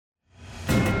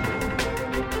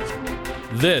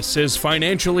This is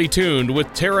Financially Tuned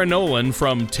with Tara Nolan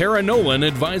from Tara Nolan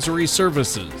Advisory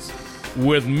Services.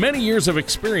 With many years of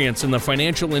experience in the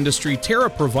financial industry, Tara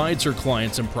provides her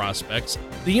clients and prospects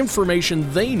the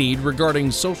information they need regarding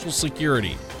Social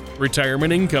Security,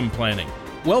 retirement income planning,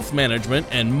 wealth management,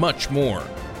 and much more.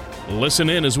 Listen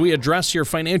in as we address your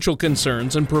financial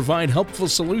concerns and provide helpful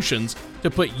solutions to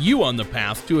put you on the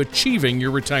path to achieving your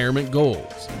retirement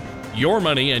goals. Your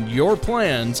money and your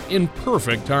plans in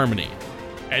perfect harmony.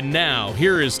 And now,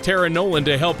 here is Tara Nolan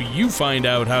to help you find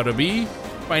out how to be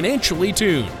financially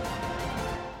tuned.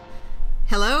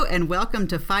 Hello and welcome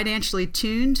to Financially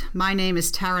Tuned. My name is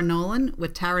Tara Nolan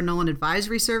with Tara Nolan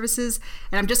Advisory Services.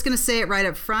 And I'm just going to say it right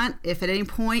up front. If at any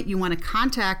point you want to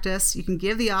contact us, you can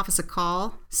give the office a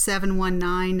call,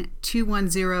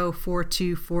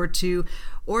 719-210-4242,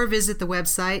 or visit the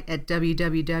website at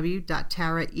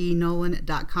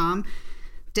www.taraenolan.com.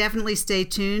 Definitely stay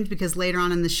tuned because later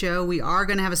on in the show, we are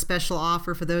going to have a special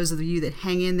offer for those of you that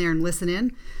hang in there and listen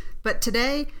in. But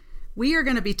today, we are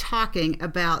going to be talking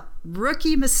about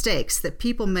rookie mistakes that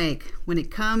people make when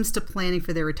it comes to planning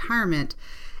for their retirement.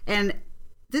 And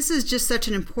this is just such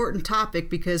an important topic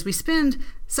because we spend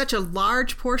such a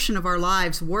large portion of our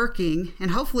lives working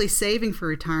and hopefully saving for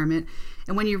retirement.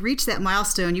 And when you reach that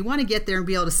milestone, you want to get there and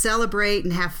be able to celebrate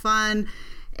and have fun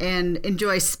and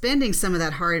enjoy spending some of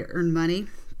that hard-earned money.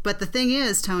 But the thing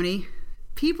is, Tony,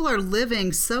 people are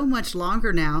living so much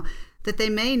longer now that they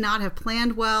may not have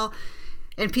planned well,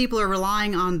 and people are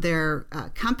relying on their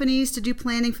companies to do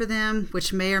planning for them,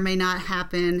 which may or may not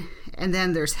happen. And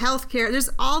then there's healthcare. There's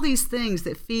all these things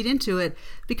that feed into it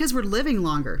because we're living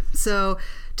longer. So,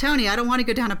 Tony, I don't want to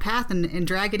go down a path and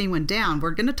drag anyone down.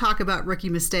 We're going to talk about rookie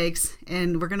mistakes,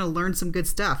 and we're going to learn some good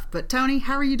stuff. But, Tony,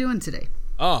 how are you doing today?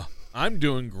 Oh, I'm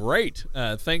doing great.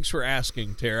 Thanks for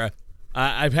asking, Tara.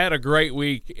 I've had a great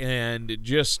week and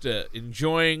just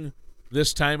enjoying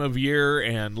this time of year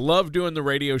and love doing the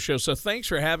radio show. So thanks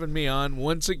for having me on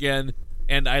once again.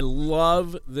 And I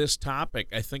love this topic.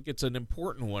 I think it's an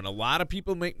important one. A lot of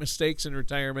people make mistakes in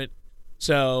retirement.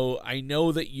 So I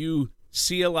know that you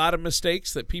see a lot of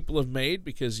mistakes that people have made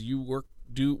because you work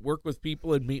with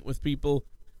people and meet with people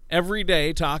every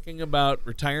day talking about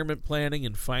retirement planning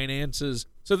and finances.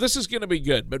 So this is going to be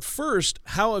good. But first,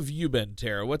 how have you been,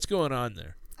 Tara? What's going on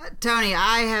there? Tony,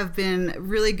 I have been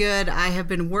really good. I have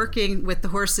been working with the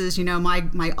horses. You know,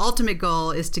 my ultimate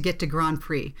goal is to get to Grand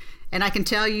Prix. And I can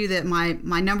tell you that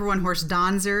my number one horse,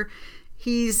 Donzer,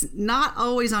 he's not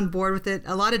always on board with it.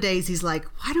 A lot of days he's like,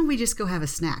 why don't we just go have a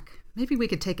snack? Maybe we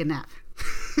could take a nap.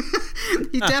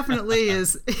 He definitely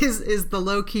is the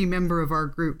low-key member of our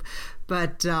group.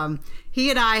 But he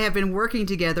and I have been working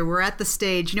together. We're at the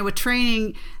stage, you know, with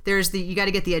training, you got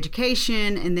to get the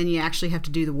education and then you actually have to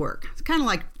do the work. It's kind of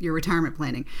like your retirement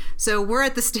planning. So we're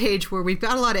at the stage where we've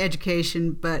got a lot of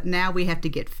education, but now we have to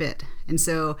get fit. And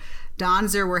so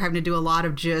Donzer, we're having to do a lot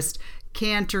of just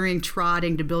cantering,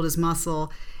 trotting to build his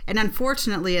muscle. And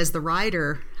unfortunately, as the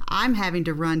rider, I'm having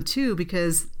to run too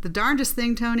because the darndest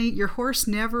thing, Tony, your horse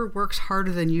never works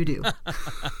harder than you do.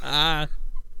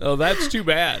 Oh, that's too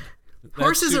bad.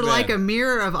 Horses are like a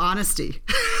mirror of honesty.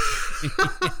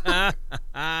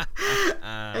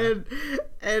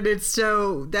 and it's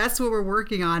so that's what we're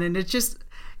working on. And it's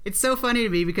so funny to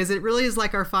me because it really is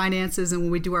like our finances. And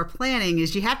when we do our planning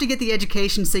is you have to get the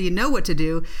education so you know what to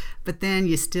do, but then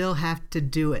you still have to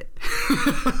do it.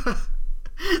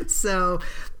 So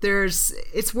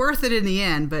it's worth it in the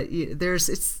end, but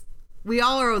we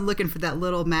all are looking for that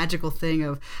little magical thing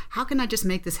of how can I just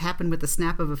make this happen with the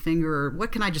snap of a finger, or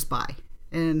what can I just buy?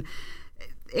 And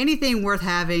anything worth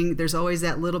having, there's always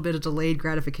that little bit of delayed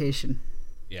gratification.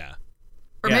 Yeah.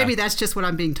 Or maybe that's just what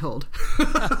I'm being told.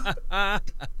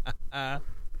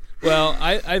 Well,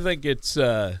 I think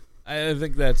I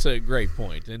think that's a great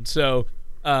point. And so,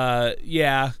 I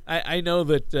know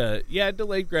that,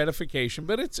 delayed gratification,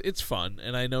 but it's fun,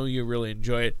 and I know you really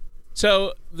enjoy it.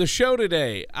 So the show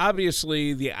today,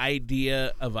 obviously the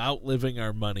idea of outliving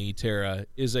our money, Tara,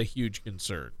 is a huge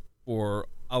concern for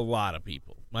a lot of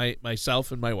people,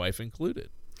 myself and my wife included.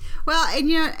 Well,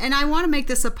 and I want to make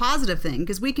this a positive thing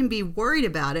because we can be worried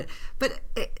about it, but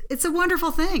it's a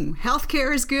wonderful thing.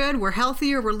 Healthcare is good. We're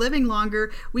healthier. We're living longer.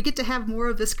 We get to have more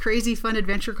of this crazy, fun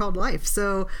adventure called life.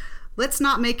 So let's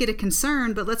not make it a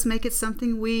concern, but let's make it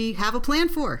something we have a plan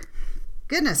for.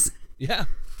 Goodness. Yeah.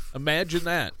 Imagine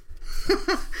that.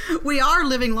 We are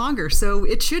living longer, so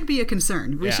it should be a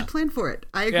concern. We should plan for it.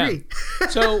 I agree. Yeah.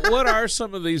 So what are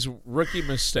some of these rookie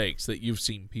mistakes that you've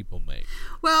seen people make?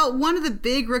 Well, one of the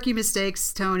big rookie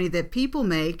mistakes, Tony, that people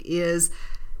make is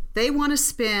they want to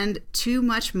spend too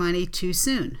much money too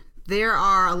soon. There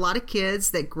are a lot of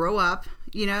kids that grow up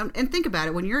And think about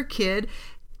it. When you're a kid,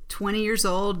 20 years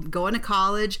old, going to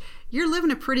college, you're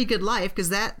living a pretty good life, because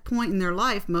that point in their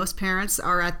life, most parents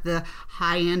are at the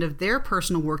high end of their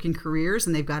personal working careers,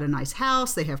 and they've got a nice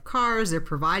house, they have cars, they're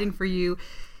providing for you.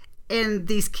 And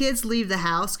these kids leave the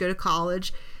house, go to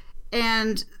college,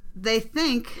 and they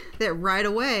think that right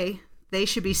away they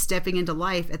should be stepping into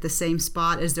life at the same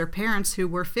spot as their parents who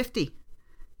were 50.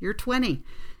 You're 20.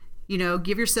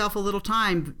 Give yourself a little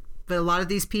time. But a lot of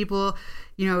these people,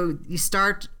 you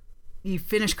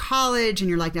finish college and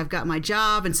you're like, I've got my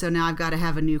job, and so now I've got to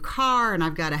have a new car, and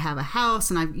I've got to have a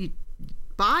house, and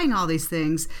buying all these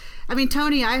things. I mean,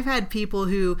 Tony, I've had people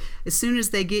who, as soon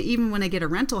as even when they get a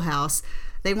rental house,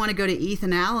 they want to go to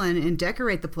Ethan Allen and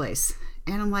decorate the place.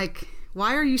 And I'm like,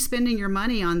 why are you spending your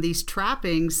money on these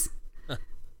trappings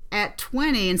at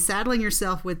 20 and saddling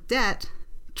yourself with debt,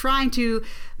 trying to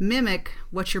mimic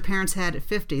what your parents had at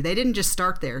 50? They didn't just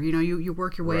start there. You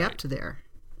work your way up to there.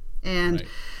 And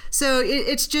so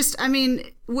it's just, I mean,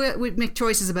 we make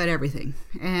choices about everything.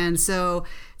 And so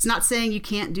it's not saying you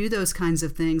can't do those kinds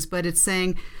of things, but it's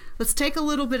saying, let's take a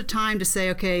little bit of time to say,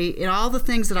 okay, in all the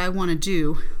things that I want to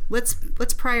do, let's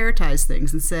prioritize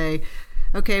things and say,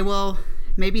 okay, well,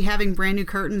 maybe having brand new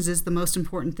curtains is the most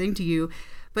important thing to you.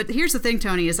 But here's the thing,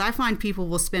 Tony, is I find people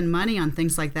will spend money on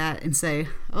things like that and say,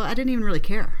 oh, I didn't even really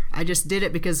care. I just did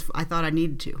it because I thought I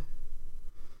needed to.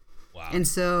 Wow. And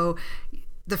so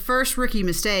the first rookie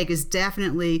mistake is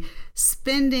definitely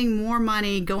spending more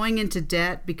money, going into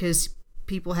debt, because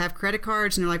people have credit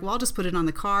cards and they're like, well, I'll just put it on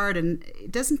the card. And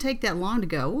it doesn't take that long to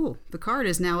go, oh, the card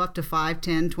is now up to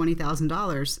 $5,000, $10,000,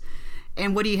 $20,000.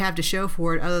 And what do you have to show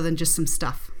for it other than just some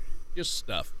stuff? Just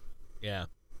stuff. Yeah.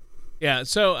 Yeah.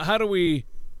 So how do we,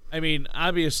 I mean,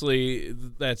 obviously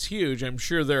that's huge. I'm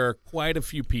sure there are quite a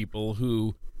few people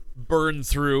who burn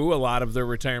through a lot of their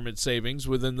retirement savings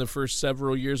within the first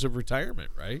several years of retirement,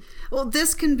 right? Well,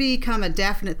 this can become a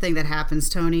definite thing that happens,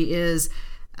 Tony, is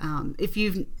if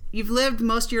you've lived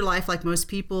most of your life like most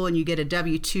people, and you get a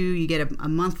W-2, you get a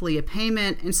monthly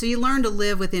payment, and so you learn to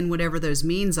live within whatever those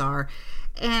means are.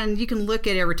 And you can look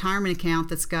at a retirement account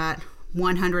that's got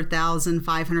 $100,000,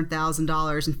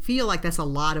 $500,000 and feel like that's a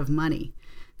lot of money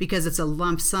because it's a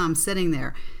lump sum sitting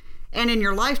there. And in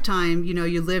your lifetime,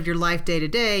 you live your life day to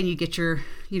day, and you get your,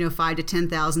 $5,000 to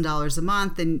 $10,000 a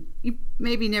month, and you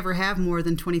maybe never have more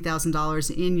than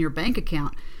 $20,000 in your bank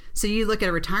account. So you look at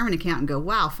a retirement account and go,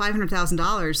 wow,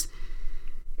 $500,000,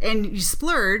 and you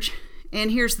splurge. And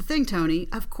here's the thing, Tony,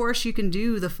 of course you can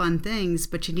do the fun things,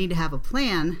 but you need to have a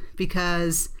plan,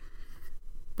 because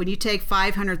when you take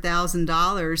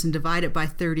 $500,000 and divide it by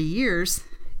 30 years,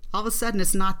 all of a sudden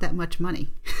it's not that much money.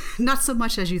 Not so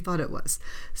much as you thought it was.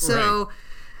 So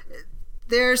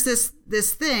there's this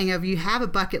thing of, you have a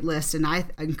bucket list, and I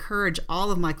encourage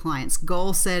all of my clients,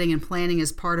 goal setting and planning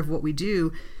is part of what we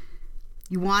do.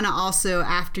 You want to also,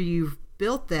 after you've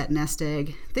built that nest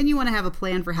egg, then you want to have a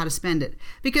plan for how to spend it.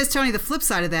 Because, Tony, the flip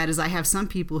side of that is I have some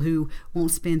people who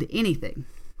won't spend anything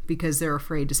because they're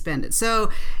afraid to spend it. So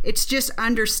it's just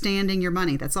understanding your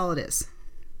money. That's all it is.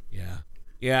 Yeah.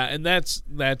 Yeah, and that's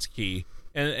key,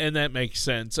 and that makes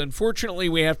sense. Unfortunately,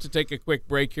 we have to take a quick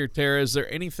break here, Tara. Is there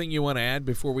anything you want to add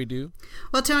before we do?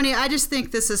 Well, Tony, I just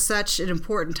think this is such an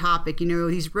important topic.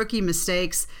 These rookie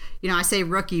mistakes, I say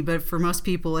rookie, but for most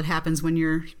people it happens when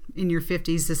you're in your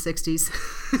 50s to 60s.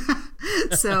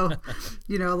 So,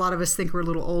 a lot of us think we're a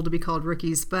little old to be called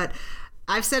rookies. But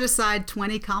I've set aside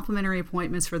 20 complimentary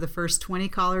appointments for the first 20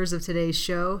 callers of today's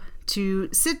show to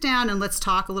sit down and let's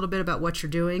talk a little bit about what you're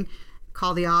doing.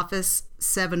 Call the office,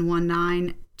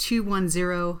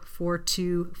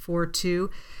 719-210-4242.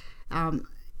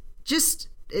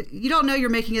 You don't know you're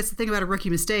making it. It's the thing about a rookie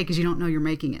mistake is you don't know you're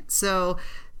making it. So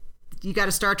you got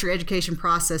to start your education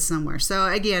process somewhere. So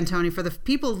again, Tony, for the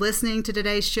people listening to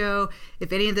today's show,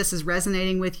 if any of this is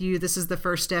resonating with you, this is the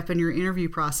first step in your interview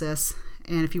process.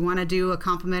 And if you want to do a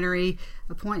complimentary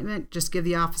appointment, just give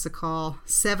the office a call,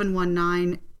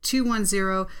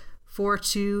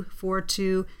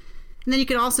 719-210-4242. And then you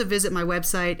can also visit my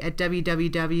website at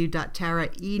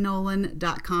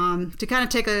www.taraenolan.com to kind of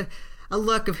take a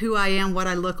look of who I am, what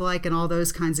I look like, and all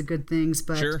those kinds of good things.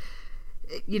 But, sure.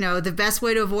 The best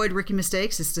way to avoid rookie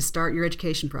mistakes is to start your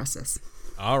education process.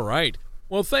 All right.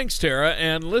 Well, thanks, Tara.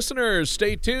 And listeners,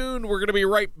 stay tuned. We're going to be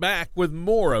right back with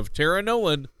more of Tara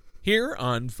Nolan here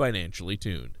on Financially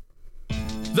Tuned.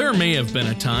 There may have been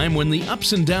a time when the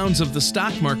ups and downs of the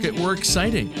stock market were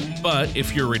exciting. But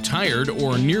if you're retired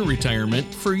or near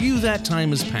retirement, for you that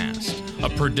time is past. A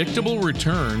predictable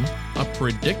return, a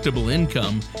predictable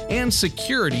income, and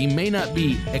security may not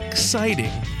be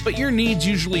exciting, but your needs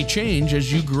usually change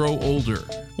as you grow older.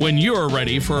 When you're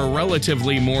ready for a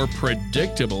relatively more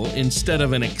predictable instead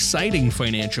of an exciting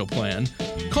financial plan,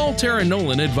 call Tara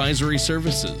Nolan Advisory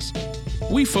Services.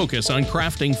 We focus on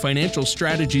crafting financial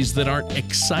strategies that aren't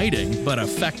exciting but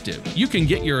effective. You can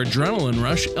get your adrenaline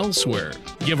rush elsewhere.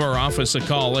 Give our office a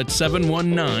call at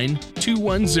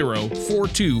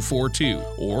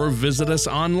 719-210-4242 or visit us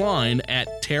online at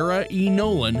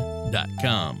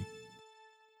taraenolan.com.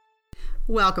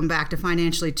 Welcome back to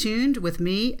Financially Tuned with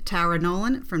me, Tara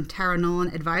Nolan from Tara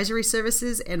Nolan Advisory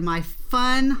Services, and my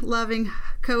fun-loving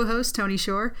co-host, Tony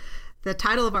Shore. The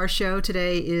title of our show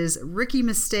today is Rookie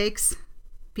Mistakes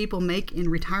People Make in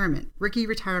Retirement. Rookie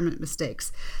Retirement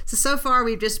Mistakes. So far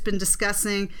we've just been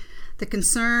discussing the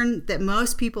concern that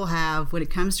most people have when it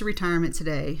comes to retirement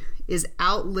today is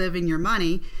outliving your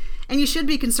money. And you should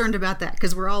be concerned about that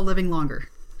because we're all living longer,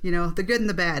 the good and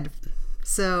the bad.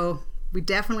 So we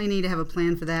definitely need to have a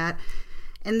plan for that.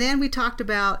 And then we talked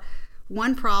about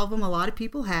one problem a lot of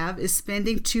people have is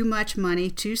spending too much money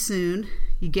too soon.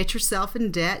 You get yourself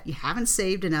in debt, you haven't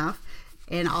saved enough,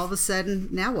 and all of a sudden,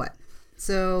 now what?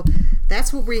 So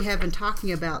that's what we have been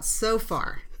talking about so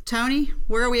far. Tony,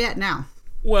 where are we at now?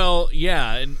 Well,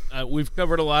 yeah, and we've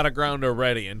covered a lot of ground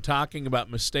already, and talking about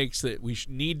mistakes that we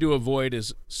need to avoid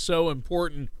is so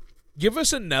important. Give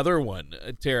us another one,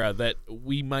 Tara, that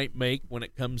we might make when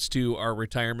it comes to our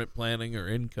retirement planning or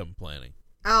income planning.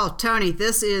 Oh, Tony,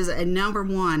 this is a number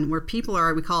one where people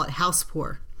are, we call it house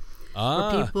poor.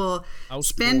 Where people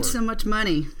spend so much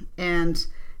money. And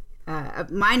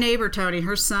my neighbor, Tony,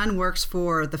 her son works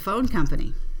for the phone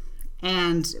company.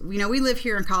 And, we live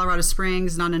here in Colorado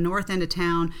Springs, and on the north end of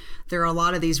town, there are a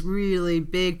lot of these really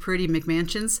big, pretty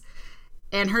McMansions.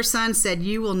 And her son said,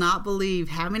 you will not believe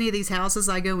how many of these houses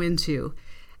I go into.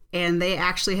 And they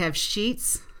actually have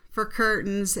sheets for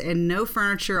curtains and no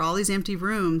furniture, all these empty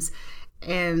rooms.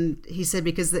 And he said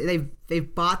because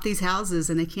they've bought these houses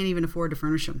and they can't even afford to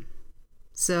furnish them.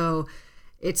 So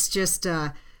it's just,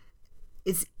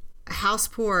 it's house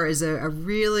poor is a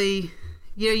really,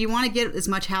 you want to get as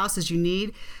much house as you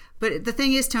need. But the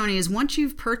thing is, Tony, is once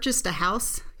you've purchased a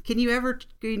house, can you ever,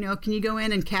 can you go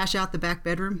in and cash out the back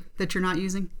bedroom that you're not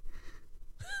using?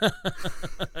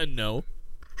 No.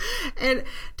 And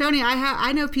Tony,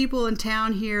 I know people in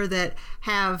town here that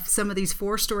have some of these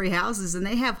 4-story houses, and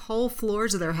they have whole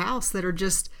floors of their house that are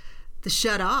just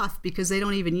shut off because they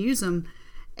don't even use them.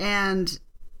 And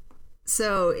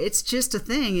so it's just a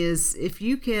thing is if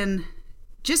you can,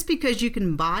 just because you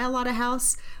can buy a lot of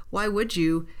house, why would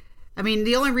you? I mean,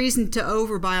 the only reason to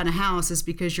overbuy on a house is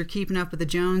because you're keeping up with the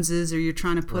Joneses or you're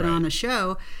trying to put on a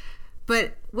show.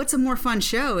 But what's a more fun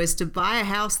show is to buy a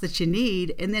house that you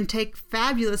need and then take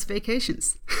fabulous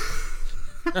vacations.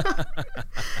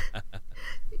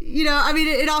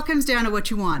 It all comes down to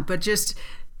what you want, but just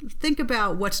think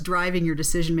about what's driving your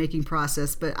decision-making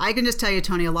process. But I can just tell you,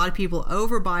 Tony, a lot of people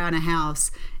overbuy on a house,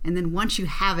 and then once you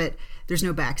have it, there's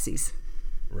no backsies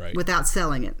without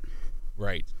selling it.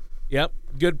 Right. Yep,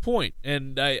 good point.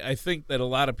 And I think that a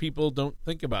lot of people don't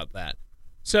think about that.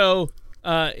 So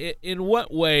in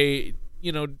what way,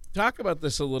 talk about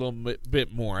this a little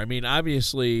bit more. I mean,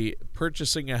 obviously,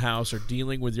 purchasing a house or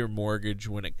dealing with your mortgage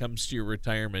when it comes to your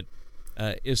retirement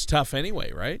is tough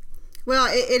anyway, right? Well,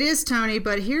 it is, Tony,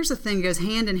 but here's the thing, it goes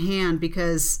hand in hand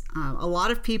because a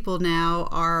lot of people now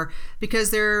are,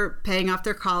 because they're paying off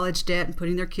their college debt and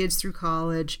putting their kids through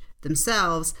college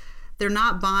themselves, they're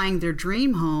not buying their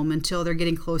dream home until they're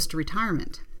getting close to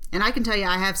retirement. And I can tell you,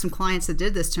 I have some clients that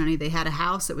did this, Tony. They had a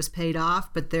house that was paid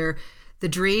off, but the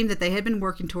dream that they had been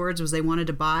working towards was they wanted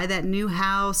to buy that new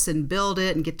house and build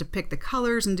it and get to pick the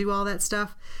colors and do all that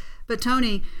stuff. But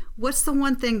Tony, what's the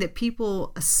one thing that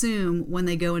people assume when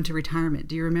they go into retirement?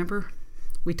 Do you remember?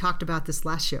 We talked about this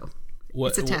last show.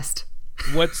 It's a test.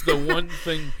 What's the one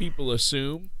thing people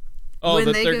assume? Oh,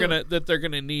 that they're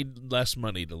gonna need less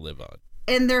money to live on.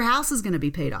 And their house is going to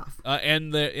be paid off.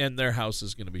 And their house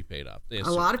is going to be paid off.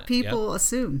 A lot of people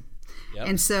assume. Yep.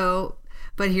 And so,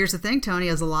 but here's the thing, Tony,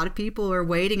 is a lot of people are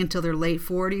waiting until their late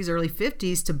 40s, early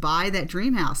 50s to buy that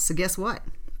dream house. So guess what?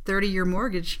 30-year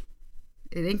mortgage,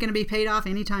 it ain't going to be paid off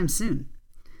anytime soon.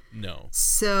 No.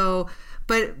 So,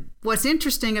 but what's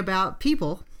interesting about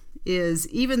people is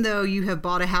even though you have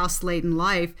bought a house late in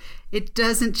life, it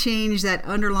doesn't change that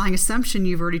underlying assumption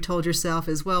you've already told yourself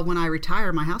is, well, when I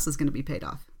retire, my house is going to be paid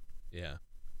off. Yeah.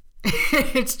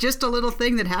 It's just a little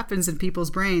thing that happens in people's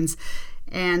brains.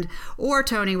 Or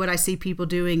Tony, what I see people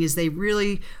doing is they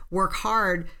really work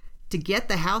hard to get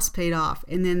the house paid off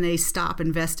and then they stop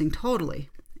investing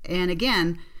totally. And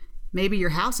again, maybe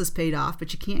your house is paid off,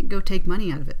 but you can't go take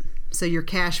money out of it. So you're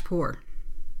cash poor.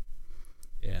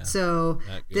 Yeah. So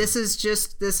this is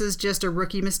just a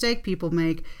rookie mistake people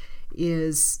make.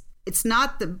 It's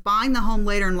not buying the home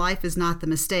later in life is not the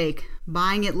mistake.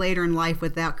 Buying it later in life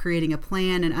without creating a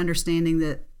plan and understanding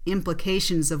the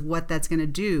implications of what that's going to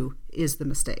do is the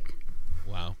mistake.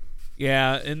 Wow.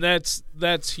 Yeah, and that's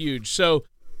huge. So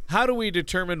how do we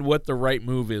determine what the right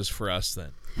move is for us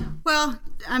then? Well,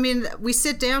 I mean, we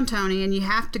sit down, Tony, and you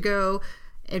have to go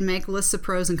and make lists of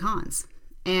pros and cons.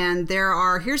 And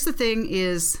here's the thing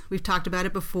is, we've talked about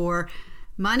it before,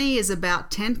 money is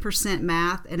about 10%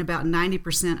 math and about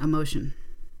 90% emotion.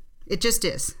 It just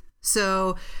is.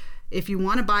 So if you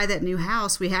want to buy that new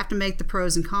house, we have to make the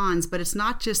pros and cons, but it's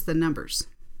not just the numbers.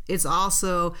 It's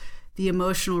also the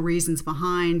emotional reasons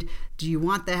behind, do you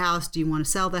want the house? Do you want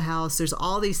to sell the house? There's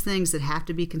all these things that have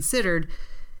to be considered.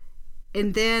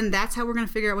 And then that's how we're going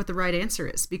to figure out what the right answer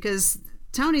is. Because,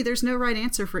 Tony, there's no right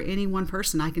answer for any one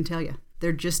person, I can tell you.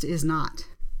 There just is not.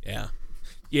 Yeah.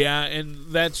 Yeah, and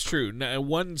that's true. Now,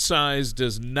 one size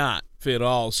does not fit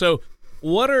all. So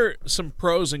what are some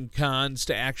pros and cons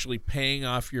to actually paying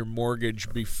off your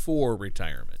mortgage before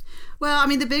retirement? Well, I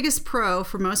mean, the biggest pro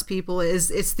for most people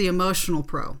is it's the emotional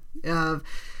pro.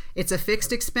 It's a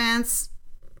fixed expense.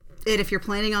 And if you're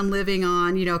planning on living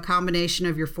on, a combination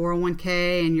of your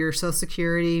 401k and your Social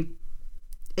Security,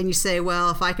 and you say,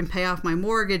 well, if I can pay off my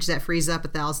mortgage, that frees up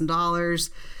 $1,000,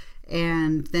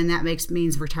 and then that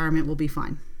means retirement will be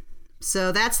fine.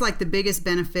 So that's like the biggest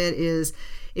benefit is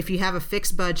if you have a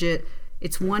fixed budget,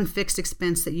 it's one fixed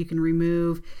expense that you can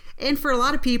remove. And for a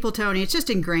lot of people, Tony, it's just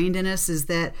ingrained in us is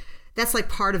that's like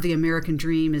part of the American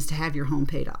dream is to have your home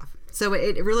paid off. So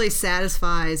it really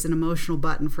satisfies an emotional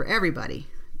button for everybody,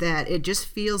 that it just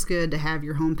feels good to have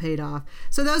your home paid off.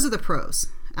 So those are the pros.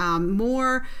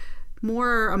 More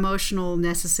emotional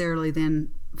necessarily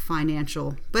than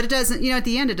financial. But it doesn't, at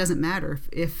the end, it doesn't matter.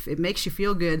 If it makes you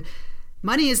feel good,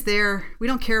 money is there. We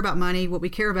don't care about money. What we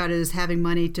care about is having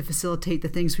money to facilitate the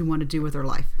things we want to do with our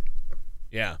life.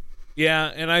 Yeah.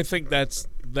 Yeah, and I think that's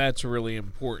really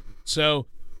important. So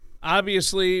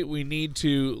obviously, we need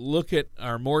to look at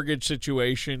our mortgage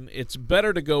situation. It's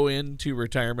better to go into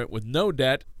retirement with no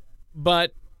debt,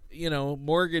 but,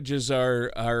 mortgages are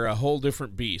a whole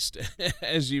different beast,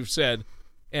 as you've said,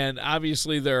 and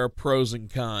obviously there are pros and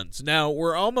cons. Now,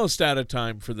 we're almost out of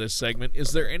time for this segment.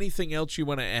 Is there anything else you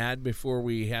want to add before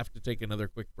we have to take another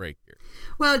quick break here?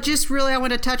 Well, just really I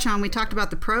want to touch on, we talked about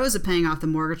the pros of paying off the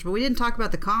mortgage, but we didn't talk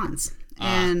about the cons.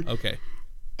 Okay.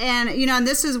 And, and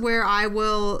this is where I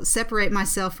will separate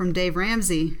myself from Dave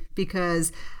Ramsey,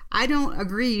 because I don't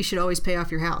agree you should always pay off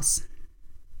your house.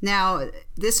 Now,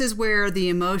 this is where the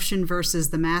emotion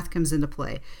versus the math comes into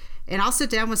play. And I'll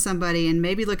sit down with somebody and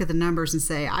maybe look at the numbers and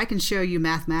say, I can show you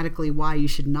mathematically why you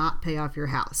should not pay off your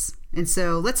house. And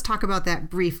so let's talk about that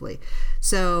briefly.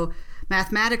 So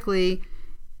mathematically,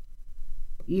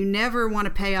 you never want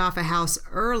to pay off a house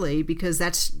early because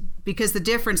the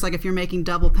difference, like if you're making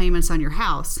double payments on your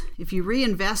house, if you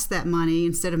reinvest that money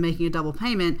instead of making a double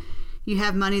payment, you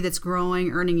have money that's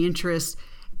growing, earning interest,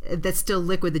 that's still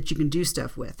liquid that you can do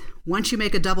stuff with. Once you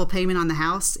make a double payment on the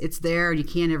house, it's there and you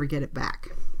can't ever get it back.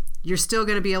 You're still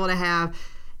going to be able to have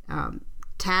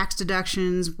tax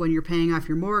deductions when you're paying off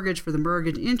your mortgage for the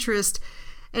mortgage interest.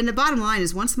 And the bottom line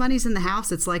is once money's in the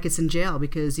house, it's like it's in jail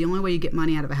because the only way you get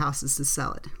money out of a house is to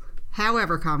sell it.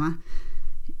 However,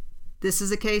 this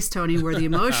is a case, Tony, where the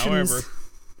emotions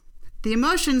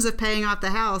of paying off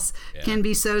the house can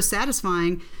be so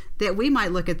satisfying that we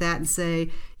might look at that and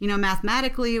say,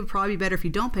 mathematically, it would probably be better if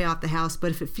you don't pay off the house. But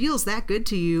if it feels that good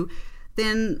to you,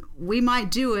 then we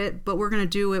might do it, but we're going to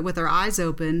do it with our eyes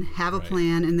open, have a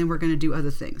plan, and then we're going to do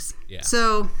other things. Yeah.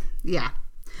 So, yeah.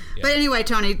 But anyway,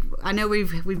 Tony, I know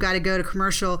we've got to go to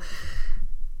commercial.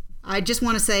 I just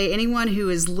want to say anyone who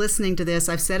is listening to this,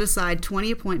 I've set aside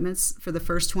 20 appointments for the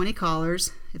first 20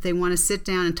 callers. If they want to sit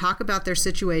down and talk about their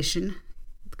situation,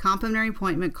 complimentary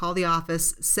appointment, call the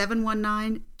office,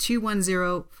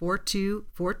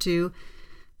 719-210-4242.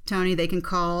 Tony, they can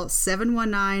call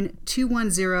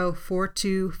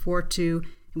 719-210-4242, and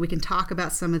we can talk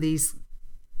about some of these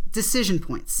decision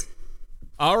points.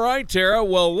 All right, Tara.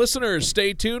 Well, listeners,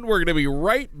 stay tuned. We're going to be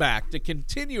right back to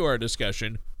continue our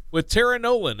discussion with Tara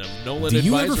Nolan of Nolan Advisory Services. Do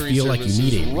you ever feel like you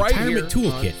need a retirement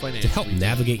toolkit to help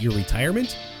navigate your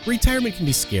retirement? Retirement can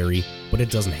be scary, but it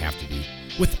doesn't have to be.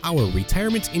 With our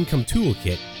Retirement Income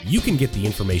Toolkit, you can get the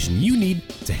information you need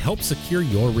to help secure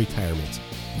your retirement.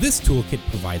 This toolkit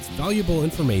provides valuable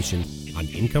information on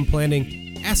income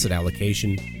planning, asset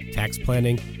allocation, tax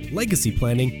planning, legacy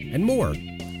planning, and more.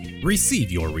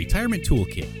 Receive your Retirement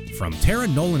Toolkit from Tara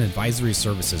Nolan Advisory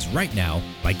Services right now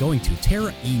by going to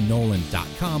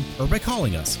taraenolan.com or by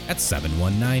calling us at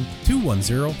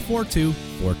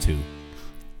 719-210-4242.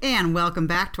 And welcome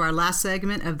back to our last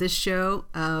segment of this show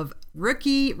of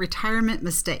rookie retirement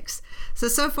mistakes.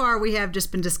 So far we have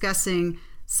just been discussing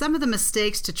some of the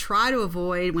mistakes to try to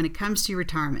avoid when it comes to your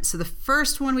retirement. So the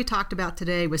first one we talked about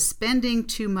today was spending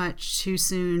too much too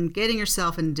soon, getting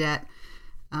yourself in debt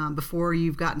before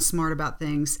you've gotten smart about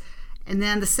things. And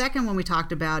then the second one we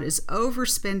talked about is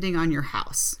overspending on your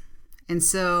house. And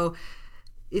so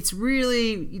it's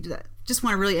really, you just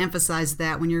want to really emphasize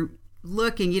that when you're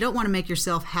looking, you don't want to make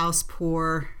yourself house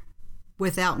poor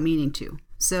without meaning to.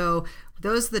 So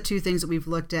those are the two things that we've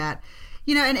looked at.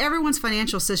 And everyone's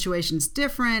financial situation is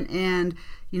different, and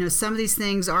some of these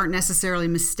things aren't necessarily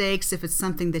mistakes if it's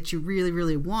something that you really,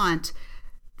 really want.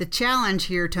 The challenge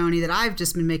here, Tony, that I've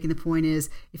just been making the point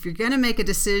is, if you're going to make a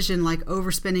decision like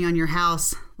overspending on your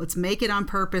house, let's make it on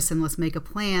purpose and let's make a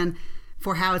plan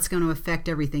for how it's going to affect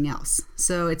everything else.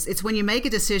 So it's when you make a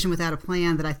decision without a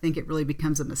plan that I think it really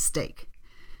becomes a mistake.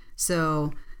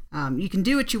 So you can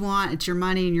do what you want, it's your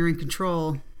money and you're in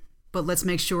control, but let's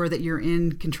make sure that you're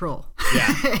in control.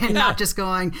 Yeah. And not just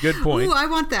going, good point. Ooh, I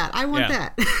want that. I want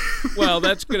that. Well,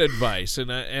 that's good advice,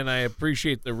 and I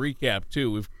appreciate the recap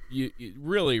too.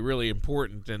 Really, really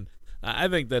important, and I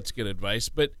think that's good advice.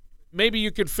 But maybe you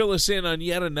could fill us in on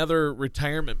yet another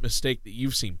retirement mistake that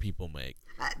you've seen people make.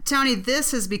 Tony,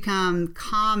 this has become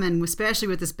common, especially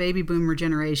with this baby boomer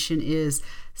generation, is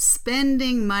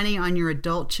spending money on your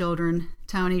adult children,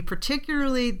 Tony,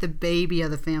 particularly the baby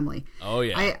of the family. Oh,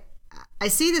 yeah. I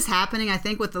see this happening, I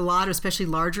think, with a lot of especially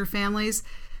larger families.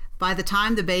 By the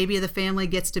time the baby of the family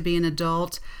gets to be an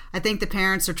adult, I think the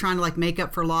parents are trying to make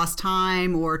up for lost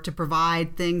time or to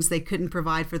provide things they couldn't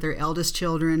provide for their eldest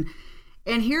children.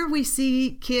 And here we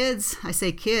see kids, I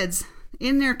say kids,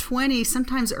 in their 20s,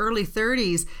 sometimes early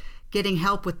 30s, getting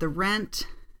help with the rent,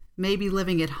 maybe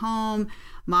living at home.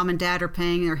 Mom and dad are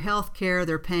paying their health care,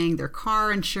 they're paying their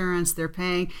car insurance, they're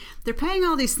paying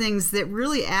all these things that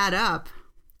really add up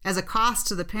as a cost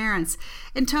to the parents.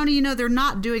 And Tony, they're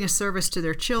not doing a service to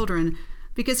their children,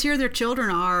 because here their children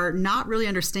are not really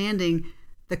understanding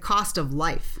the cost of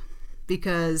life.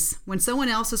 Because when someone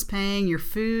else is paying your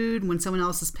food, when someone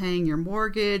else is paying your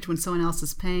mortgage, when someone else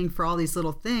is paying for all these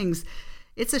little things,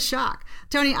 it's a shock.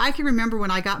 Tony, I can remember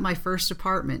when I got my first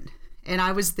apartment, and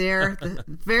I was there the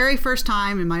very first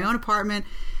time in my own apartment,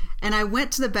 and I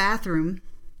went to the bathroom.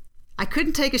 I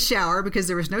couldn't take a shower because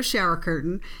there was no shower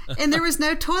curtain, and there was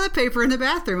no toilet paper in the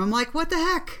bathroom. I'm like, what the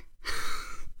heck?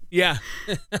 Yeah.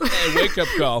 Wake up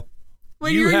call.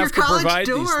 When you you're have in your to college provide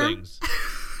dorm, these things.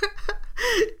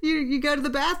 you go to the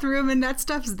bathroom and that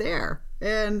stuff's there.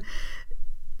 And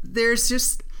there's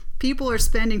just, people are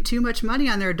spending too much money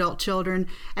on their adult children.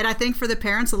 And I think for the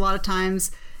parents, a lot of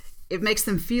times it makes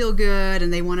them feel good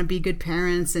and they want to be good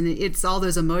parents, and it's all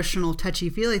those emotional,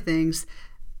 touchy-feely things.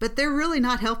 But they're really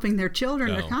not helping their children.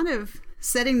 No. They're kind of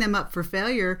setting them up for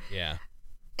failure. Yeah.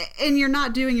 And you're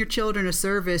not doing your children a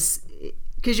service,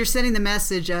 because you're sending the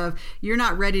message of, you're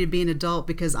not ready to be an adult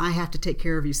because I have to take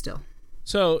care of you still.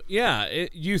 So, yeah,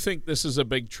 you think this is a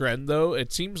big trend, though?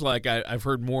 It seems like I've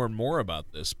heard more and more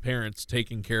about this, parents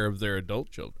taking care of their adult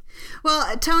children.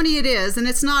 Well, Tony, it is. And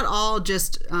it's not all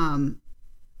just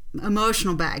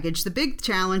emotional baggage. The big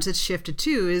challenge that's shifted,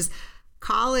 too, is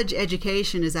college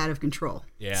education is out of control.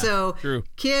 Yeah, so true.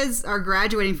 Kids are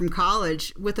graduating from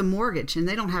college with a mortgage and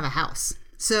they don't have a house.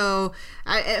 So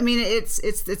I mean, it's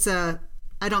a,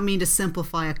 I don't mean to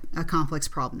simplify a complex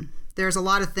problem. There's a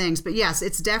lot of things, but yes,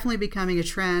 it's definitely becoming a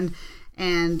trend,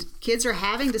 and kids are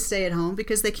having to stay at home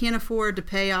because they can't afford to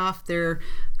pay off their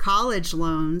college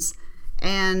loans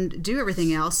and do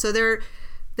everything else. So they're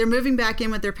moving back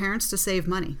in with their parents to save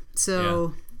money.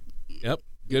 So Yep.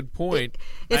 Good point.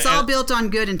 It's all built on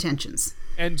good intentions.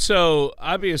 And so,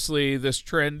 obviously, this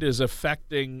trend is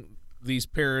affecting these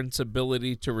parents'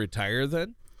 ability to retire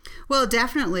then? Well,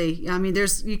 definitely. I mean,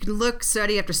 you can look,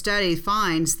 study after study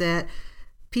finds that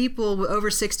people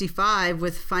over 65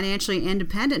 with financially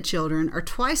independent children are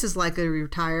twice as likely to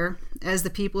retire as the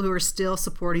people who are still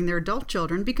supporting their adult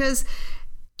children, because,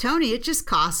 Tony, it just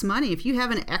costs money. If you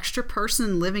have an extra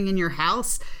person living in your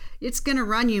house, it's going to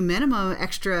run you minimum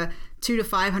extra $200 to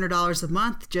 $500 a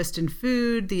month just in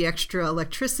food, the extra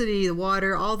electricity, the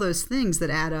water, all those things that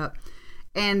add up.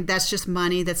 And that's just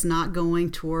money that's not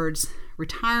going towards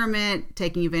retirement,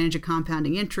 taking advantage of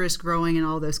compounding interest, growing, and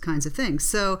all those kinds of things.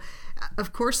 So,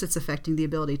 of course, it's affecting the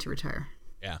ability to retire.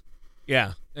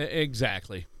 Yeah,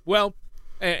 exactly. Well,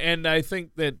 and I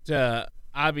think that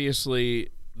obviously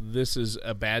this is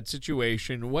a bad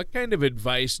situation. What kind of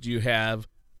advice do you have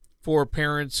for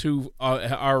parents who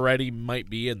already might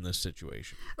be in this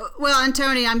situation? Well, and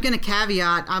Tony, I'm going to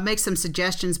caveat, I'll make some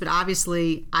suggestions, but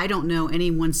obviously I don't know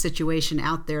anyone's situation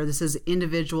out there. This is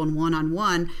individual and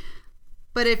one-on-one.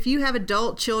 But if you have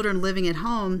adult children living at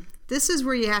home, this is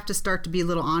where you have to start to be a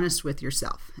little honest with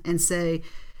yourself and say,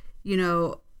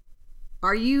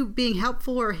 are you being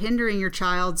helpful or hindering your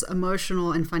child's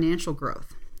emotional and financial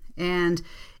growth? And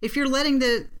if you're letting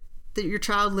your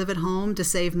child live at home to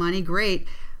save money, great.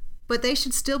 But they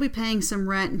should still be paying some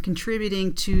rent and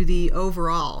contributing to the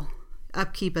overall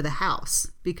upkeep of the house,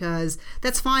 because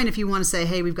that's fine if you want to say,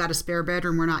 hey, we've got a spare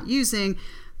bedroom we're not using,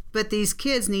 but these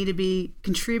kids need to be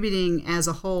contributing as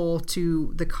a whole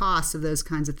to the cost of those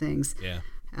kinds of things. Yeah.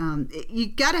 You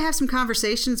got to have some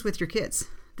conversations with your kids.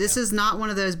 This is not one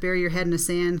of those bury your head in the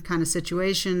sand kind of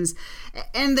situations.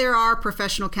 And there are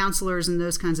professional counselors and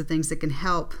those kinds of things that can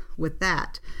help with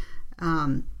that.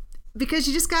 Because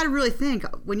you just got to really think,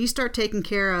 when you start taking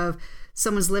care of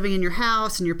someone's living in your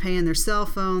house and you're paying their cell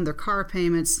phone, their car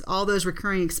payments, all those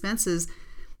recurring expenses,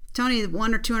 Tony,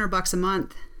 $100 or $200 a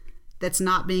month that's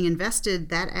not being invested,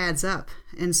 that adds up.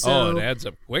 And so it adds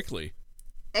up quickly.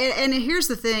 And here's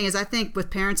the thing is, I think with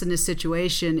parents in this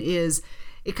situation is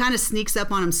it kind of sneaks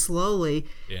up on them slowly.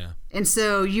 Yeah. And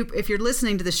so if you're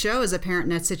listening to the show as a parent in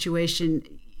that situation,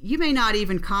 you may not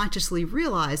even consciously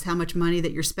realize how much money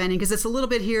that you're spending, because it's a little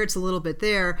bit here, it's a little bit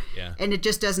there, and it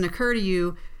just doesn't occur to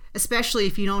you, especially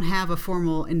if you don't have a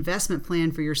formal investment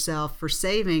plan for yourself for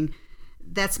saving.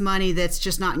 That's money that's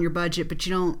just not in your budget, but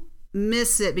you don't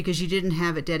miss it because you didn't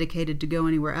have it dedicated to go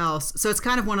anywhere else. So it's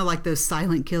kind of one of like those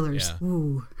silent killers. Yeah.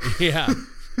 Ooh.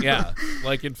 Yeah,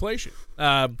 like inflation.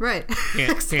 Right.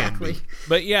 Exactly. Can be.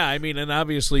 But yeah, I mean, and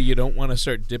obviously you don't want to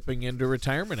start dipping into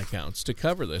retirement accounts to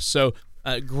cover this. So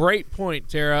great point,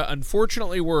 Tara.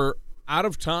 Unfortunately, we're out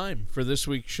of time for this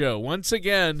week's show. Once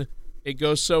again, it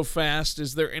goes so fast.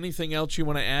 Is there anything else you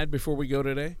want to add before we go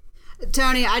today?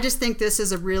 Tony, I just think this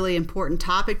is a really important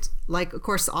topic. Like, of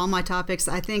course, all my topics,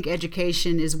 I think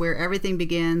education is where everything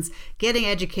begins, getting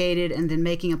educated and then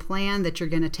making a plan that you're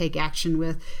going to take action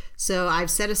with. So I've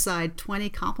set aside 20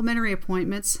 complimentary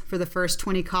appointments for the first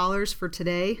 20 callers for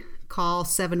today. Call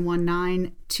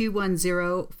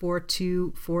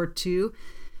 719-210-4242.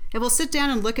 And we'll sit down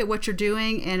and look at what you're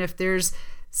doing and if there's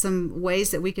some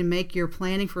ways that we can make your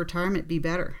planning for retirement be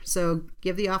better. So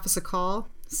give the office a call.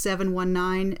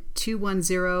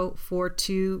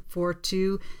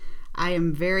 719-210-4242. I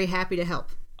am very happy to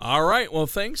help. All right. Well,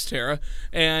 thanks, Tara.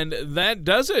 And that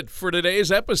does it for today's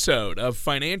episode of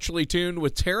Financially Tuned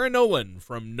with Tara Nolan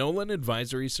from Nolan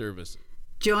Advisory Services.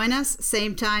 Join us,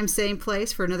 same time, same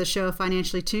place, for another show of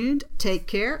Financially Tuned. Take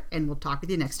care, and we'll talk with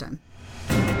you next time.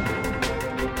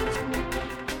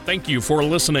 Thank you for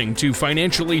listening to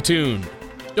Financially Tuned.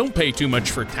 Don't pay too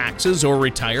much for taxes or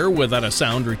retire without a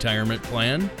sound retirement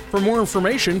plan. For more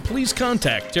information, please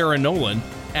contact Tara Nolan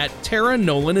at Tara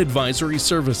Nolan Advisory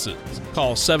Services.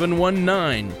 Call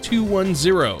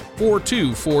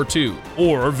 719-210-4242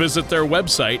 or visit their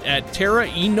website at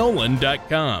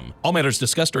taraenolan.com. All matters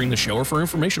discussed during the show are for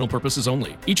informational purposes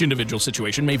only. Each individual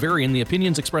situation may vary and the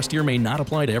opinions expressed here may not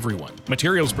apply to everyone.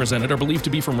 Materials presented are believed to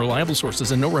be from reliable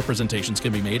sources and no representations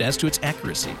can be made as to its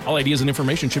accuracy. All ideas and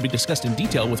information should be discussed in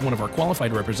detail with one of our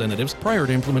qualified representatives prior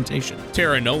to implementation.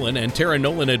 Tara Nolan and Tara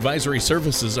Nolan Advisory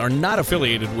Services are not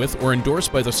affiliated with or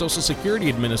endorsed by the Social Security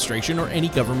Administration or any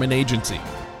government agency.